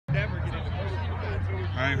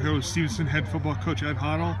All right, here with Stevenson head football coach Ed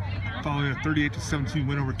Hottle, following a 38-17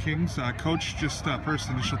 win over Kings. Coach, just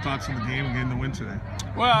first initial thoughts on the game and getting the win today.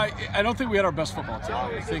 Well, I don't think we had our best football today.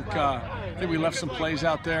 I think we left some plays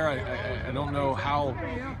out there. I don't know how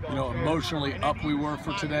emotionally up we were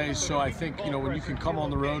for today. So I think when you can come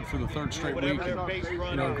on the road for the third straight week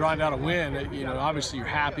and grind out a win, obviously you're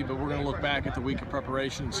happy. But we're going to look back at the week of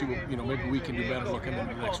preparation and see what maybe we can do better looking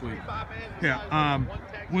into the next week. Yeah.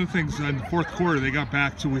 One of the things in the fourth quarter, they got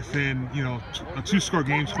back to within a two-score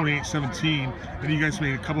game, 28-17, and you guys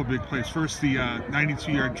made a couple of big plays. First, the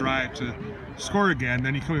 92-yard drive to score again,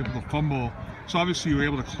 then you come up with a fumble. So obviously you were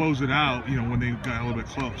able to close it out, when they got a little bit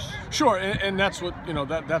close. Sure, and that's what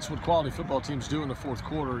that's what quality football teams do in the fourth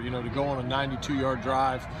quarter. To go on a 92-yard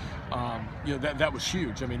drive, that was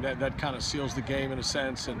huge. I mean, that kind of seals the game in a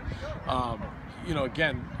sense. And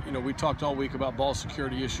again, we talked all week about ball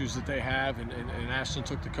security issues that they have, and Ashton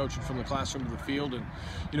took the coaching from the classroom to the field, and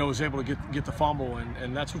was able to get the fumble,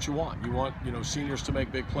 and that's what you want. You want seniors to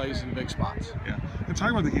make big plays in big spots. Yeah, and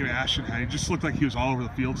talking about the game Ashton had, he just looked like he was all over the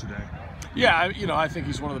field today. Yeah, I think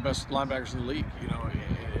he's one of the best linebackers in the league.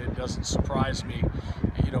 It doesn't surprise me,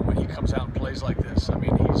 when he comes out and plays like this. I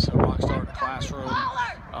mean, he's a rock star in the classroom.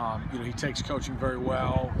 He takes coaching very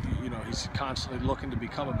well. He's constantly looking to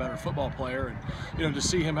become a better football player, and to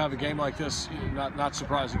see him have a game like this, not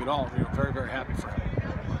surprising at all. Very, very happy for him.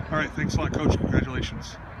 All right, thanks a lot, Coach.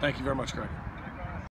 Congratulations. Thank you very much, Craig.